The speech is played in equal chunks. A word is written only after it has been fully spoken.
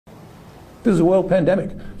This is a world pandemic.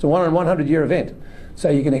 It's a 1 in 100 year event. So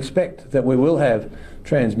you can expect that we will have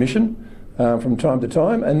transmission from time to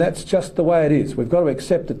time, and that's just the way it is. We've got to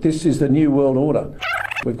accept that this is the new world order.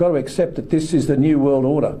 We've got to accept that this is the new world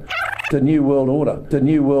order. The new world order. The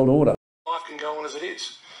new world order. Life can go on as it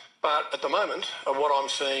is. But at the moment, what I'm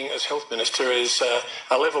seeing as Health Minister is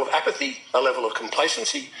a level of apathy, a level of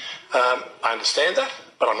complacency. I understand that,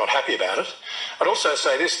 but I'm not happy about it. I'd also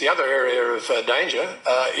say this, the other area of danger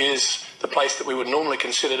is the place that we would normally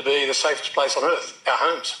consider to be the safest place on earth, our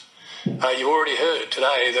homes. You've already heard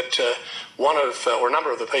today that a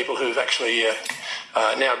number of the people who've actually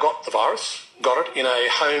now got the virus got it in a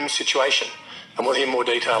home situation. And we'll hear more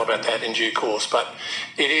detail about that in due course. But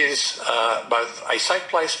it is both a safe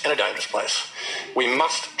place and a dangerous place. We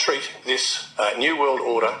must treat this new world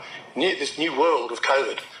order, this new world of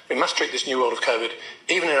COVID, we must treat this new world of COVID,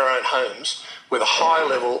 even in our own homes, with a high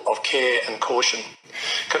level of care and caution.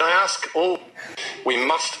 Can I ask all, we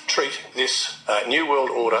must treat this new world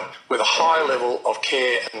order with a high level of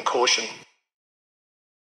care and caution.